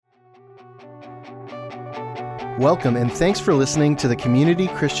Welcome and thanks for listening to the Community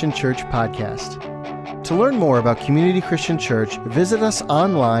Christian Church podcast. To learn more about Community Christian Church, visit us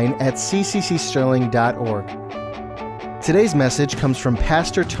online at cccsterling.org. Today's message comes from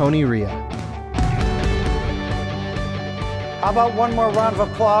Pastor Tony Ria. How about one more round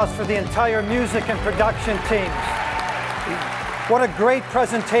of applause for the entire music and production teams? What a great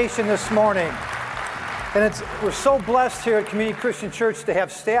presentation this morning. And we're so blessed here at Community Christian Church to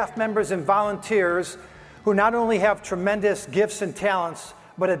have staff members and volunteers who not only have tremendous gifts and talents,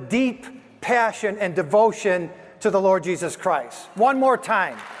 but a deep passion and devotion to the Lord Jesus Christ. One more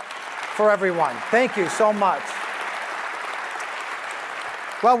time for everyone. Thank you so much.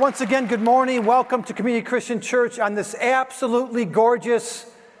 Well, once again, good morning. Welcome to Community Christian Church on this absolutely gorgeous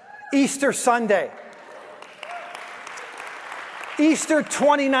Easter Sunday. Easter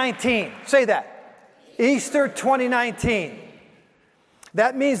 2019. Say that. Easter 2019.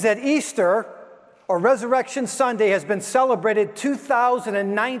 That means that Easter, or Resurrection Sunday, has been celebrated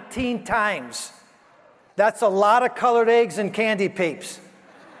 2,019 times. That's a lot of colored eggs and candy peeps.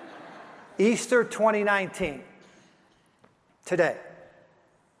 Easter 2019. Today.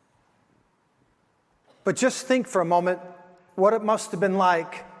 But just think for a moment what it must have been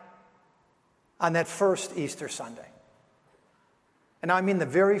like on that first Easter Sunday. And I mean the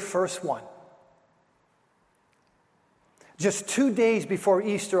very first one. Just 2 days before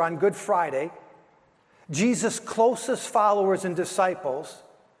Easter on Good Friday, Jesus' closest followers and disciples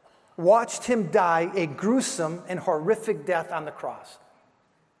watched him die a gruesome and horrific death on the cross.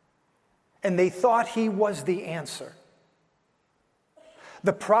 And they thought he was the answer.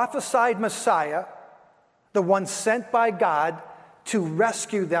 The prophesied Messiah, the one sent by God to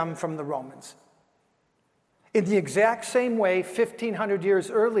rescue them from the Romans. In the exact same way, 1,500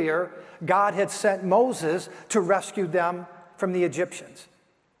 years earlier, God had sent Moses to rescue them from the Egyptians.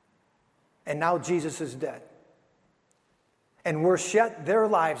 And now Jesus is dead. And worse yet, their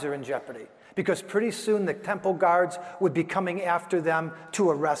lives are in jeopardy, because pretty soon the temple guards would be coming after them to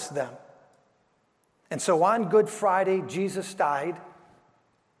arrest them. And so on Good Friday, Jesus died.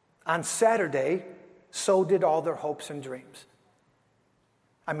 On Saturday, so did all their hopes and dreams.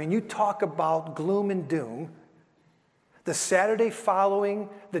 I mean, you talk about gloom and doom. The Saturday following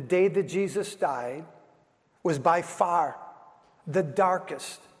the day that Jesus died was by far the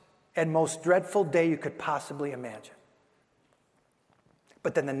darkest and most dreadful day you could possibly imagine.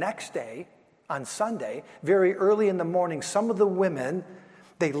 But then the next day, on Sunday, very early in the morning, some of the women,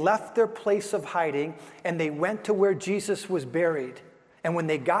 they left their place of hiding and they went to where Jesus was buried. And when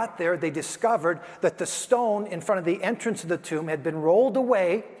they got there, they discovered that the stone in front of the entrance of the tomb had been rolled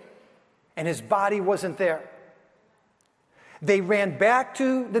away and his body wasn't there. They ran back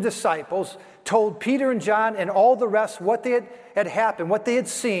to the disciples, told Peter and John and all the rest what had happened, what they had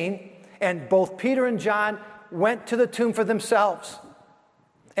seen, and both Peter and John went to the tomb for themselves.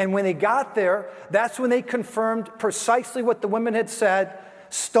 And when they got there, that's when they confirmed precisely what the women had said.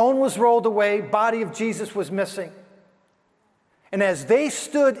 Stone was rolled away, body of Jesus was missing. And as they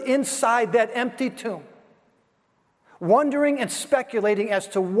stood inside that empty tomb, wondering and speculating as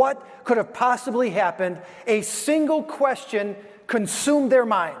to what could have possibly happened, a single question consumed their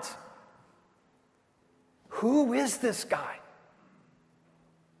minds. Who is this guy?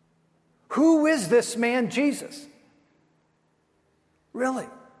 Who is this man, Jesus? Really?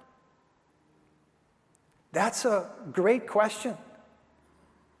 That's a great question.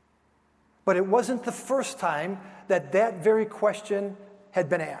 But it wasn't the first time that very question had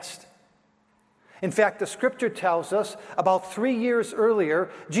been asked. In fact, the scripture tells us about 3 years earlier,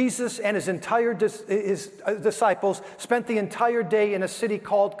 Jesus and his disciples spent the entire day in a city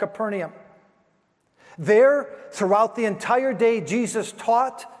called Capernaum. There, throughout the entire day, Jesus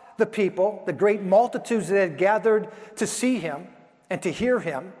taught the people, the great multitudes that had gathered to see him and to hear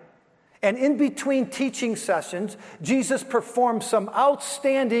him. And in between teaching sessions, Jesus performed some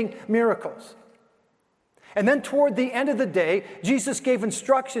outstanding miracles. And then toward the end of the day, Jesus gave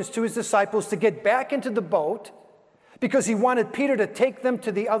instructions to his disciples to get back into the boat because he wanted Peter to take them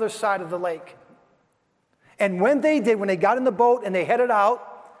to the other side of the lake. And when they did, when they got in the boat and they headed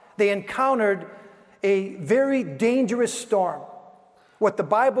out, they encountered a very dangerous storm, what the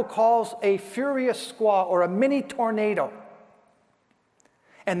Bible calls a furious squall or a mini tornado.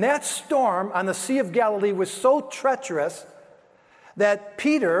 And that storm on the Sea of Galilee was so treacherous that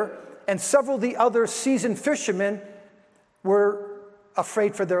Peter and several of the other seasoned fishermen were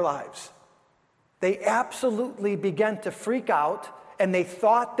afraid for their lives. They absolutely began to freak out, and they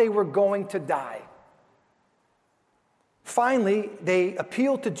thought they were going to die. Finally, they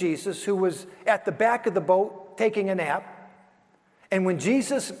appealed to Jesus, who was at the back of the boat taking a nap, And when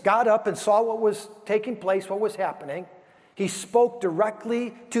Jesus got up and saw what was taking place, what was happening, he spoke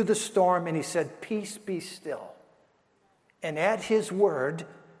directly to the storm and he said, "Peace, be still." And at his word,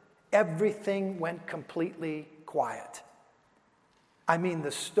 everything went completely quiet. I mean,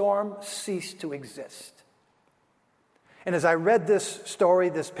 the storm ceased to exist. And as I read this story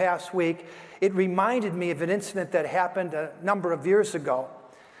this past week, it reminded me of an incident that happened a number of years ago.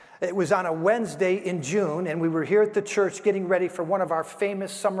 It was on a Wednesday in June, and we were here at the church getting ready for one of our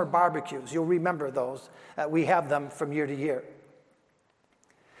famous summer barbecues. You'll remember those. We have them from year to year.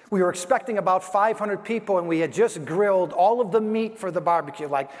 We were expecting about 500 people, and we had just grilled all of the meat for the barbecue,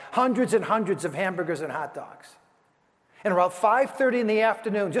 like hundreds and hundreds of hamburgers and hot dogs. And around 5:30 in the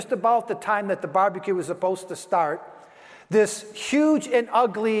afternoon, just about the time that the barbecue was supposed to start, this huge and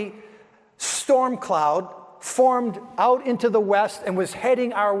ugly storm cloud formed out into the west and was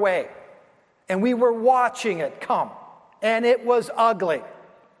heading our way. And we were watching it come. And it was ugly.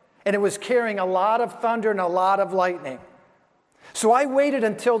 And it was carrying a lot of thunder and a lot of lightning. So I waited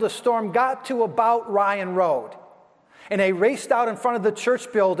until the storm got to about Ryan Road. And I raced out in front of the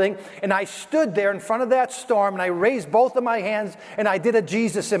church building, and I stood there in front of that storm, and I raised both of my hands, and I did a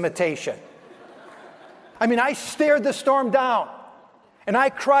Jesus imitation. I mean, I stared the storm down, and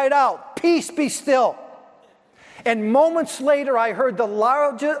I cried out, "Peace, be still." And moments later, I heard the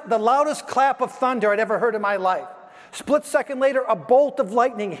loudest clap of thunder I'd ever heard in my life. Split second later, a bolt of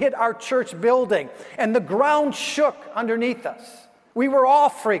lightning hit our church building, and the ground shook underneath us. We were all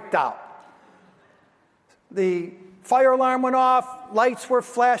freaked out. The fire alarm went off, lights were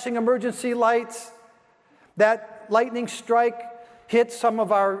flashing, emergency lights. That lightning strike hit some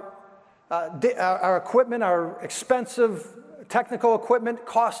of our equipment, our expensive technical equipment,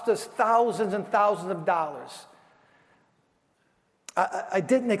 cost us thousands and thousands of dollars. I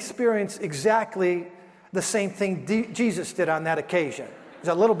didn't experience exactly the same thing Jesus did on that occasion. It was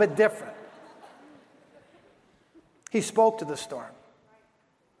a little bit different. He spoke to the storm.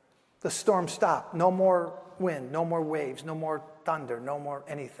 The storm stopped. No more wind, no more waves, no more thunder, no more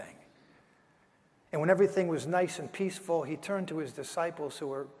anything. And when everything was nice and peaceful, he turned to his disciples who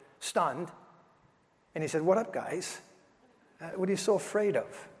were stunned, and he said, "What up, guys? What are you so afraid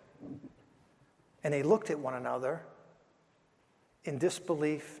of?" And they looked at one another in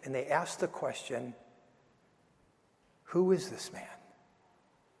disbelief, and they asked the question, "Who is this man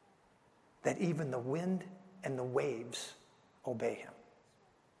that even the wind and the waves obey him?"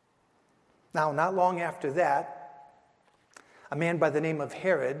 Now, not long after that, a man by the name of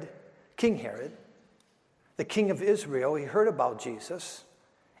Herod, King Herod, the king of Israel, he heard about Jesus,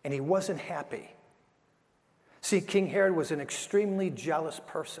 and he wasn't happy. See, King Herod was an extremely jealous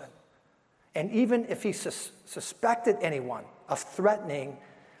person. And even if he suspected anyone of threatening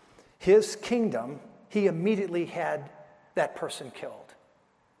his kingdom, he immediately had that person killed.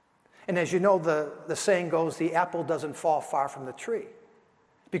 And as you know, the saying goes, the apple doesn't fall far from the tree.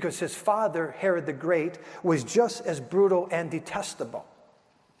 Because his father, Herod the Great, was just as brutal and detestable.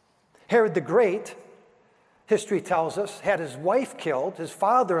 Herod the Great, history tells us, had his wife killed, his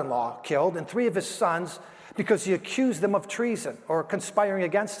father-in-law killed, and 3 of his sons because he accused them of treason or conspiring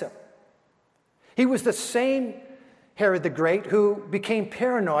against him. He was the same Herod the Great who became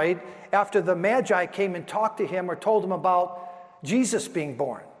paranoid after the Magi came and talked to him or told him about Jesus being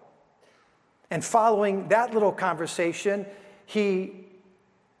born. And following that little conversation, he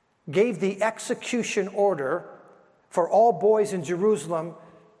gave the execution order for all boys in Jerusalem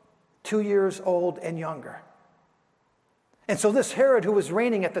 2 years old and younger. And so this Herod, who was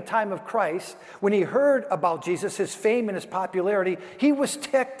reigning at the time of Christ, when he heard about Jesus, his fame and his popularity, he was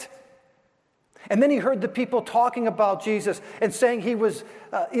ticked. And then he heard the people talking about Jesus and saying he was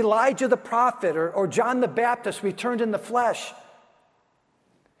Elijah the prophet or John the Baptist returned in the flesh.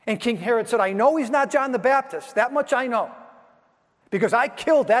 And King Herod said, "I know he's not John the Baptist. That much I know. Because I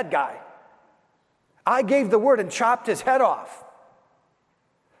killed that guy. I gave the word and chopped his head off.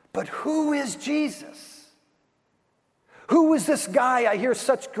 But who is Jesus? Who is this guy I hear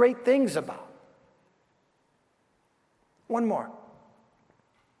such great things about?" One more.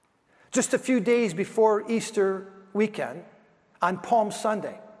 Just a few days before Easter weekend, on Palm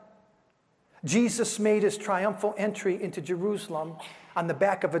Sunday, Jesus made his triumphal entry into Jerusalem on the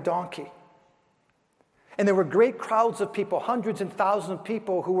back of a donkey. And there were great crowds of people, hundreds and thousands of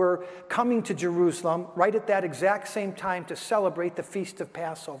people who were coming to Jerusalem right at that exact same time to celebrate the Feast of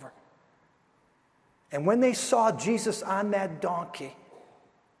Passover. And when they saw Jesus on that donkey,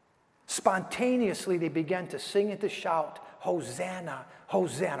 spontaneously they began to sing and to shout, "Hosanna,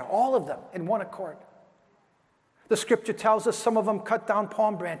 Hosanna," all of them in one accord. The scripture tells us some of them cut down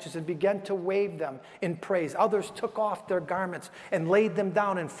palm branches and began to wave them in praise. Others took off their garments and laid them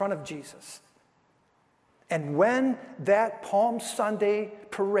down in front of Jesus. And when that Palm Sunday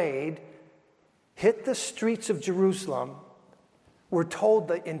parade hit the streets of Jerusalem, we're told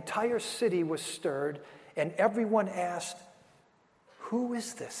the entire city was stirred and everyone asked, "Who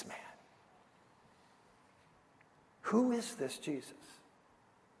is this man? Who is this Jesus?"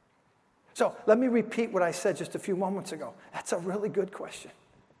 So let me repeat what I said just a few moments ago. That's a really good question.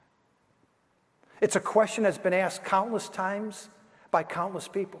 It's a question that's been asked countless times by countless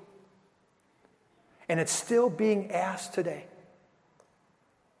people. And it's still being asked today.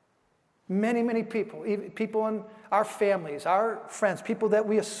 Many, many people, even people in our families, our friends, people that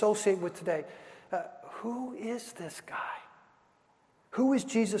we associate with today. Who is this guy? Who is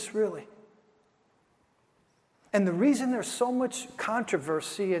Jesus really? And the reason there's so much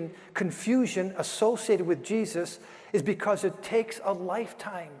controversy and confusion associated with Jesus is because it takes a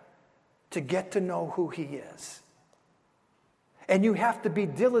lifetime to get to know who he is. And you have to be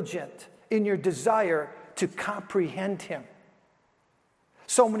diligent in your desire to comprehend him.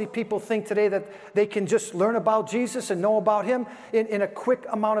 So many people think today that they can just learn about Jesus and know about him in a quick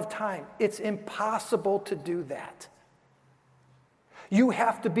amount of time. It's impossible to do that. You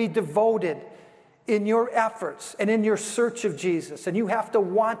have to be devoted in your efforts and in your search of Jesus. And you have to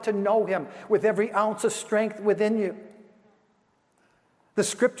want to know him with every ounce of strength within you. The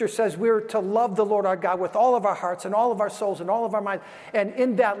scripture says we're to love the Lord our God with all of our hearts and all of our souls and all of our minds. And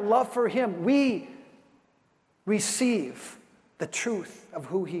in that love for him, we receive the truth of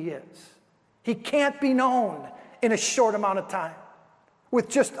who he is. He can't be known in a short amount of time with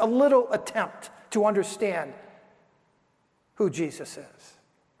just a little attempt to understand who Jesus is.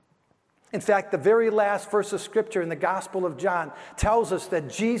 In fact, the very last verse of Scripture in the Gospel of John tells us that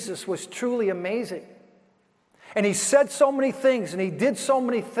Jesus was truly amazing. And he said so many things and he did so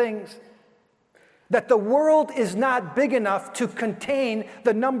many things that the world is not big enough to contain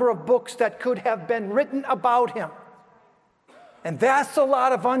the number of books that could have been written about him. And that's a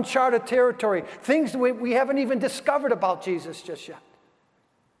lot of uncharted territory, things we haven't even discovered about Jesus just yet.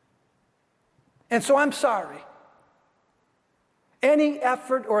 And so I'm sorry. Any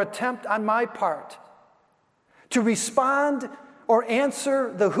effort or attempt on my part to respond or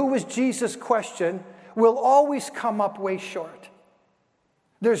answer the "who is Jesus" question will always come up way short.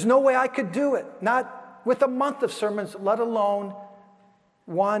 There's no way I could do it, not with a month of sermons, let alone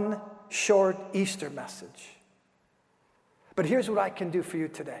one short Easter message. But here's what I can do for you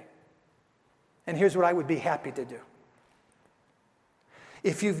today. And here's what I would be happy to do.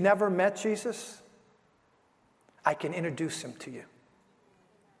 If you've never met Jesus, I can introduce him to you.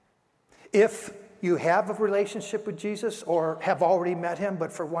 If you have a relationship with Jesus or have already met him,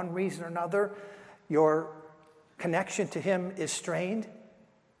 but for one reason or another, your connection to him is strained,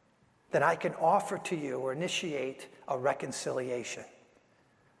 then I can offer to you or initiate a reconciliation.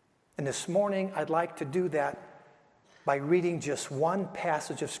 And this morning, I'd like to do that by reading just one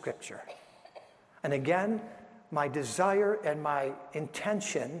passage of Scripture. And again, my desire and my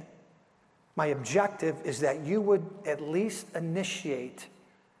intention, my objective is that you would at least initiate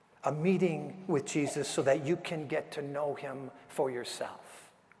a meeting with Jesus so that you can get to know him for yourself.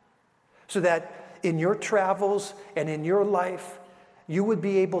 So that in your travels and in your life, you would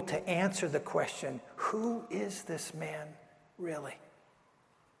be able to answer the question, who is this man really?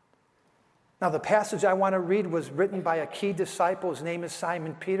 Now, the passage I want to read was written by a key disciple. His name is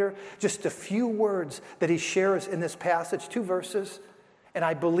Simon Peter. Just a few words that he shares in this passage, 2 verses, and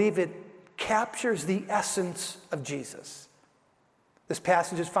I believe it captures the essence of Jesus. This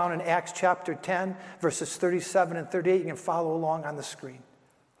passage is found in Acts chapter 10, verses 37 and 38. You can follow along on the screen.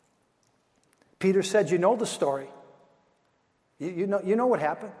 Peter said, you know the story. You know what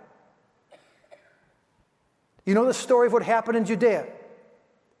happened. You know the story of what happened in Judea.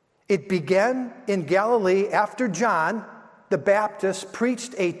 It began in Galilee after John the Baptist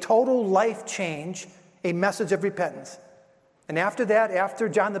preached a total life change, a message of repentance. And after that, after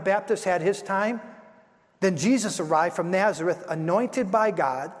John the Baptist had his time, then Jesus arrived from Nazareth, anointed by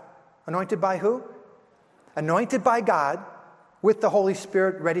God. Anointed by who? Anointed by God with the Holy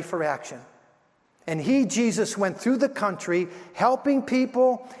Spirit, ready for action. And he, Jesus, went through the country, helping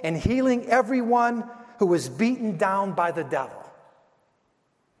people and healing everyone who was beaten down by the devil.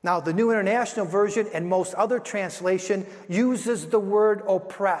 Now, the New International Version and most other translation uses the word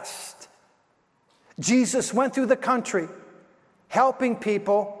oppressed. Jesus went through the country, helping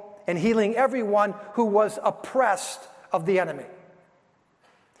people and healing everyone who was oppressed of the enemy.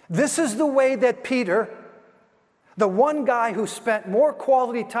 This is the way that Peter the one guy who spent more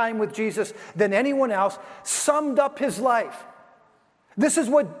quality time with Jesus than anyone else, summed up his life. This is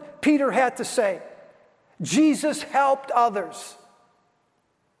what Peter had to say. Jesus helped others.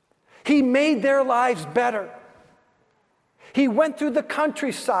 He made their lives better. He went through the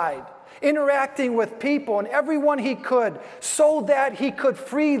countryside, interacting with people and everyone he could, so that he could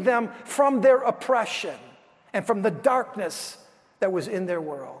free them from their oppression and from the darkness that was in their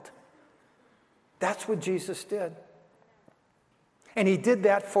world. That's what Jesus did. And he did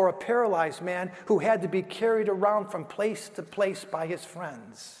that for a paralyzed man who had to be carried around from place to place by his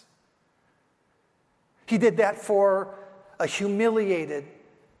friends. He did that for a humiliated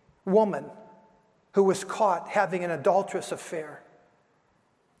woman who was caught having an adulterous affair.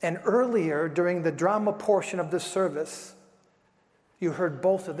 And earlier, during the drama portion of this service, you heard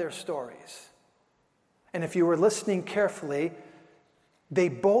both of their stories. And if you were listening carefully, they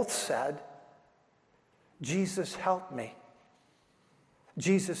both said, Jesus helped me.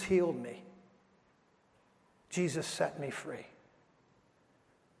 Jesus healed me. Jesus set me free.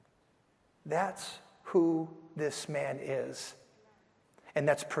 That's who this man is. And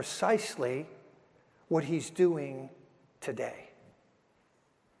that's precisely what he's doing today.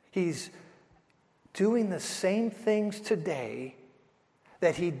 He's doing the same things today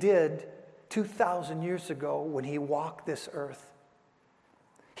that he did 2,000 years ago when he walked this earth.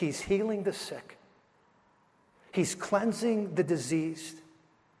 He's healing the sick. He's cleansing the diseased.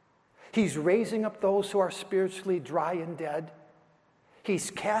 He's raising up those who are spiritually dry and dead.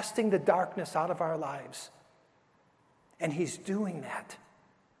 He's casting the darkness out of our lives. And he's doing that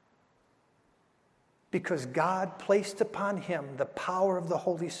because God placed upon him the power of the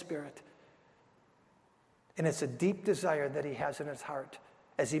Holy Spirit. And it's a deep desire that he has in his heart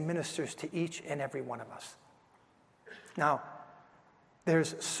as he ministers to each and every one of us. Now,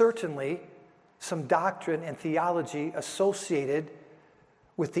 there's certainly some doctrine and theology associated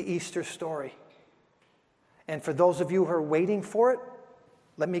with the Easter story. And for those of you who are waiting for it,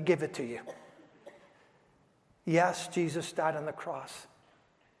 let me give it to you. Yes, Jesus died on the cross.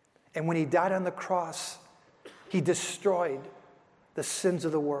 And when he died on the cross, he destroyed the sins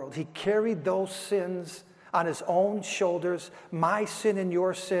of the world. He carried those sins on his own shoulders, my sin and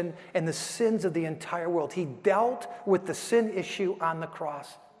your sin, and the sins of the entire world. He dealt with the sin issue on the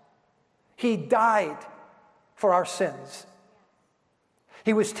cross. He died for our sins.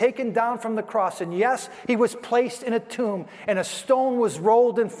 He was taken down from the cross, and yes, he was placed in a tomb, and a stone was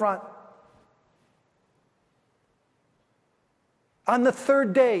rolled in front. On the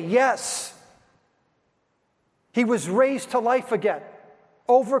third day, yes, he was raised to life again,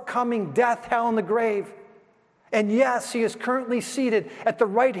 overcoming death, hell, and the grave. And yes, he is currently seated at the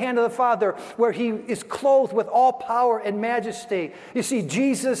right hand of the Father, where he is clothed with all power and majesty. You see,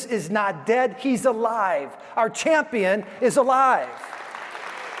 Jesus is not dead, he's alive. Our champion is alive.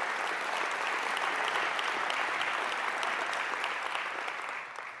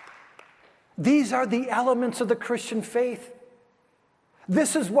 These are the elements of the Christian faith.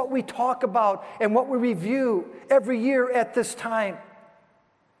 This is what we talk about and what we review every year at this time.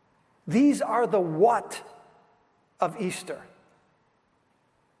 These are the what of Easter.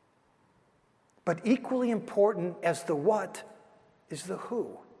 But equally important as the what is the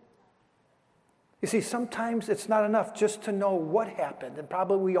who. You see, sometimes it's not enough just to know what happened, and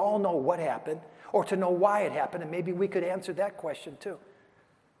probably we all know what happened, or to know why it happened, and maybe we could answer that question too.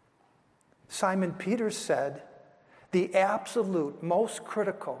 Simon Peter said, the absolute most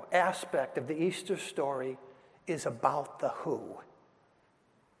critical aspect of the Easter story is about the who.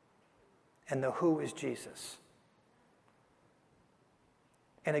 And the who is Jesus.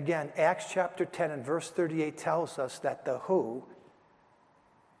 And again, Acts chapter 10 and verse 38 tells us that the who,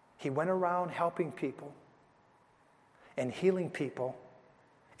 he went around helping people and healing people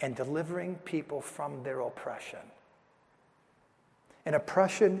and delivering people from their oppression. And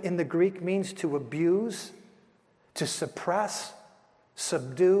oppression in the Greek means to abuse, to suppress,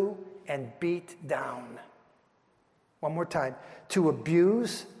 subdue, and beat down. One more time. To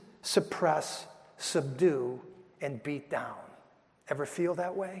abuse, suppress, subdue, and beat down. Ever feel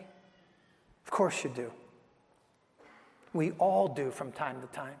that way? Of course you do. We all do from time to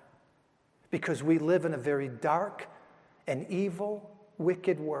time, because we live in a very dark and evil,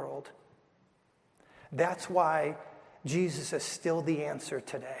 wicked world. That's why Jesus is still the answer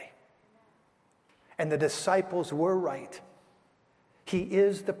today. And the disciples were right. He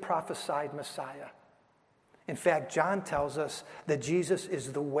is the prophesied Messiah. In fact, John tells us that Jesus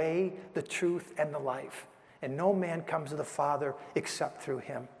is the way, the truth, and the life. And no man comes to the Father except through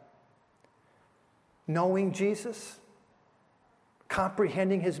him. Knowing Jesus,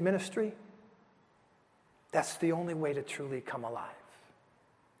 comprehending his ministry, That's the only way to truly come alive.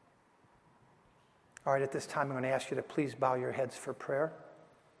 All right, at this time, I'm going to ask you to please bow your heads for prayer.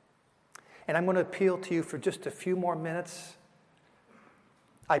 And I'm going to appeal to you for just a few more minutes.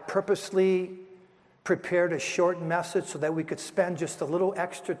 I purposely prepared a short message so that we could spend just a little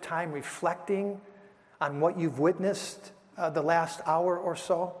extra time reflecting on what you've witnessed the last hour or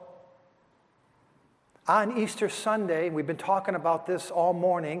so. On Easter Sunday, we've been talking about this all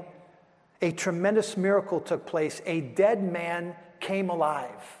morning, a tremendous miracle took place. A dead man came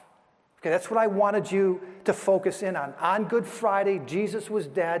alive. Okay, that's what I wanted you to focus in on. On Good Friday, Jesus was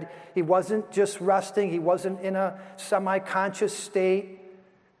dead. He wasn't just resting. He wasn't in a semi-conscious state.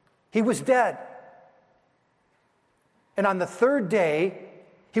 He was dead. And on the third day,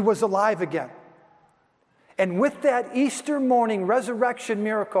 he was alive again. And with that Easter morning resurrection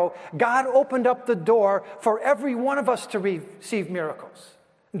miracle, God opened up the door for every one of us to receive miracles.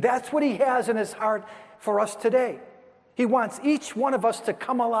 That's what he has in his heart for us today. He wants each one of us to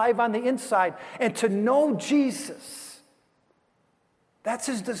come alive on the inside and to know Jesus. That's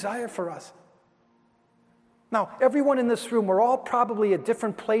his desire for us. Now, everyone in this room, we're all probably at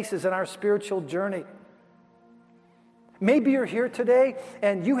different places in our spiritual journey. Maybe you're here today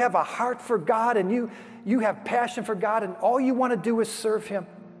and you have a heart for God and you have passion for God and all you want to do is serve him.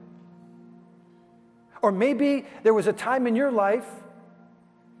 Or maybe there was a time in your life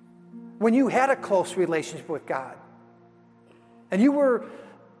when you had a close relationship with God and you were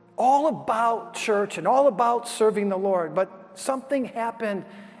all about church and all about serving the Lord, but something happened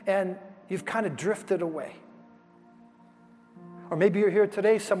and you've kind of drifted away. Or maybe you're here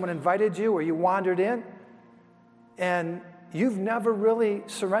today, someone invited you or you wandered in, and you've never really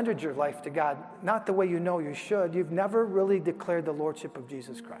surrendered your life to God, not the way you know you should. You've never really declared the lordship of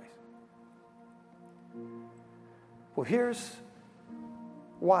Jesus Christ. Well, here's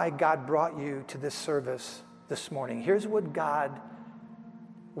why God brought you to this service this morning. Here's what God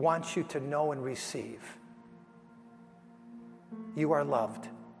wants you to know and receive. You are loved.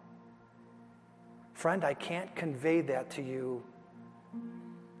 Friend, I can't convey that to you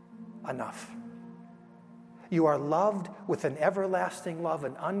enough. You are loved with an everlasting love,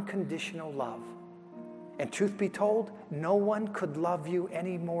 an unconditional love. And truth be told, no one could love you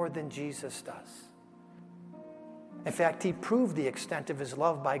any more than Jesus does. In fact, he proved the extent of his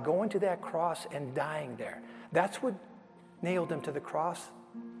love by going to that cross and dying there. That's what nailed him to the cross.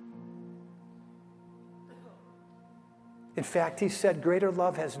 In fact, he said, greater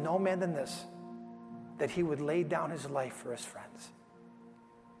love has no man than this, that he would lay down his life for his friends.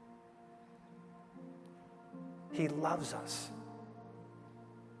 He loves us.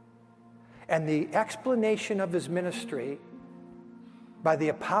 And the explanation of his ministry by the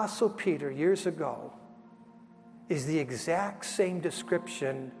Apostle Peter years ago is the exact same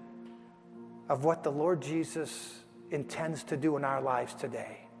description of what the Lord Jesus intends to do in our lives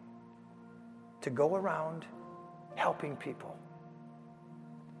today. To go around helping people,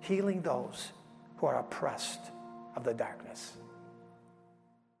 healing those who are oppressed of the darkness.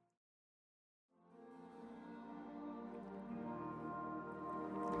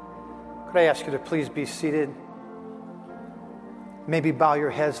 Could I ask you to please be seated? Maybe bow your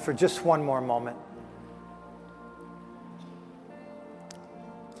heads for just one more moment.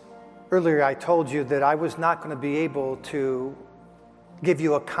 Earlier I told you that I was not going to be able to give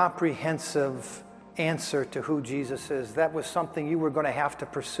you a comprehensive answer to who Jesus is. That was something you were going to have to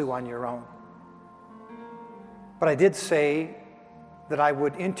pursue on your own. But I did say that I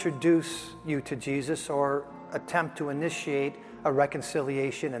would introduce you to Jesus or attempt to initiate a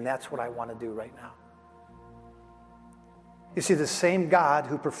reconciliation, and that's what I want to do right now. You see, the same God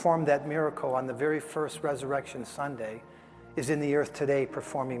who performed that miracle on the very first Resurrection Sunday is in the earth today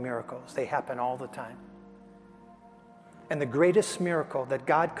performing miracles. They happen all the time. And the greatest miracle that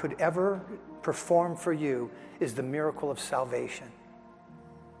God could ever perform for you is the miracle of salvation.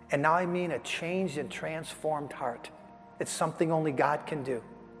 And now I mean a changed and transformed heart. It's something only God can do.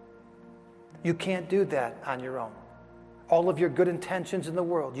 You can't do that on your own. All of your good intentions in the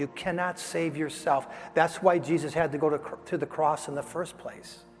world, you cannot save yourself. That's why Jesus had to go to the cross in the first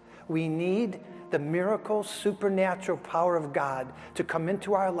place. We need the miracle, supernatural power of God to come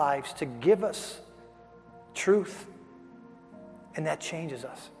into our lives to give us truth, and that changes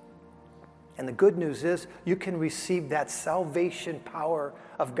us. And the good news is you can receive that salvation power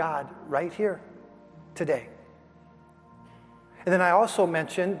of God right here today. And then I also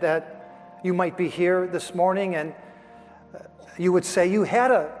mentioned that you might be here this morning and you would say you had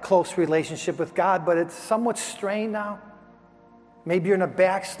a close relationship with God, but it's somewhat strained now. Maybe you're in a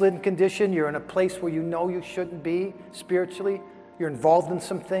backslidden condition. You're in a place where you know you shouldn't be spiritually. You're involved in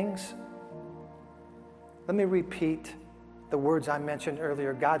some things. Let me repeat the words I mentioned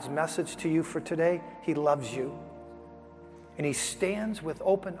earlier. God's message to you for today, He loves you. And He stands with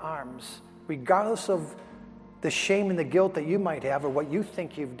open arms, regardless of the shame and the guilt that you might have or what you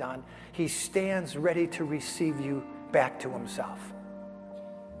think you've done. He stands ready to receive you back to Himself.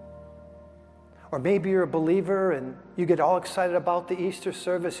 Or maybe you're a believer and you get all excited about the Easter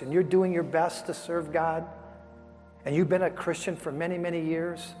service and you're doing your best to serve God. And you've been a Christian for many, many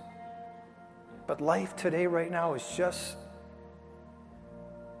years. But life today, right now, is just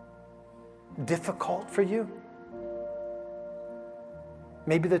difficult for you.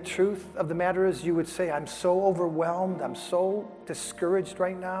 Maybe the truth of the matter is you would say, I'm so overwhelmed, I'm so discouraged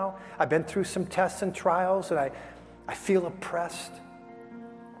right now. I've been through some tests and trials and I feel oppressed.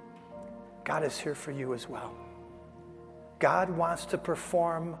 God is here for you as well. God wants to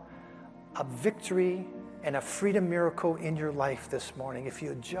perform a victory and a freedom miracle in your life this morning if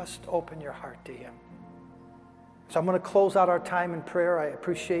you just open your heart to Him. So I'm going to close out our time in prayer. I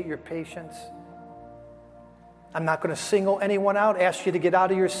appreciate your patience. I'm not going to single anyone out, ask you to get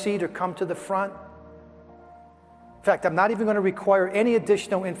out of your seat or come to the front. In fact, I'm not even going to require any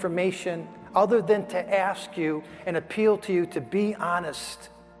additional information other than to ask you and appeal to you to be honest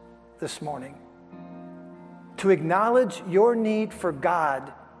this morning, to acknowledge your need for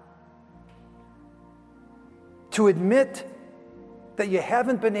God, to admit that you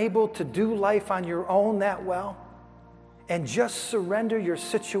haven't been able to do life on your own that well, and just surrender your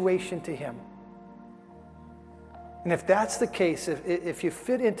situation to Him. And if that's the case, if you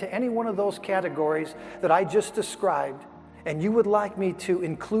fit into any one of those categories that I just described, and you would like me to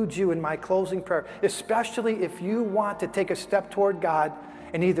include you in my closing prayer, especially if you want to take a step toward God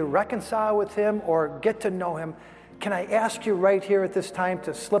and either reconcile with Him or get to know Him, can I ask you right here at this time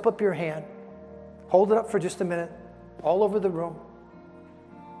to slip up your hand? Hold it up for just a minute, all over the room.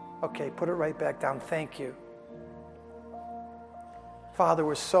 Okay, put it right back down. Thank you. Father,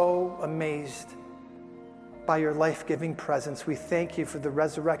 we're so amazed by your life-giving presence. We thank you for the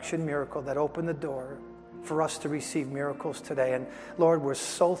resurrection miracle that opened the door for us to receive miracles today. And Lord, we're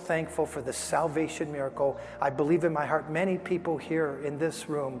so thankful for the salvation miracle. I believe in my heart many people here in this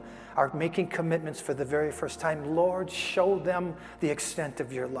room are making commitments for the very first time. Lord, show them the extent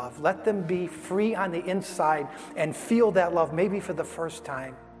of your love. Let them be free on the inside and feel that love maybe for the first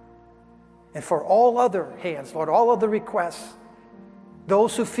time. And for all other hands, Lord, all other requests,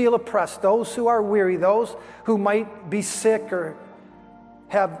 those who feel oppressed, those who are weary, those who might be sick or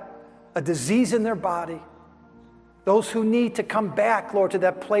have a disease in their body, those who need to come back, Lord, to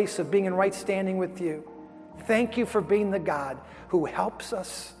that place of being in right standing with you. Thank you for being the God who helps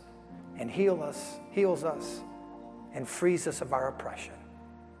us and heals us, and frees us of our oppression.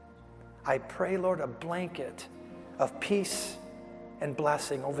 I pray, Lord, a blanket of peace and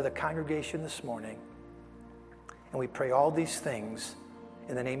blessing over the congregation this morning. And we pray all these things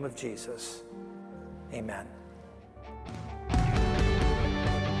in the name of Jesus. Amen.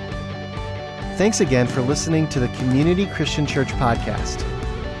 Thanks again for listening to the Community Christian Church podcast.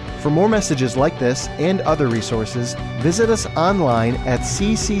 For more messages like this and other resources, visit us online at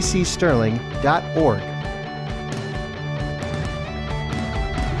cccsterling.org.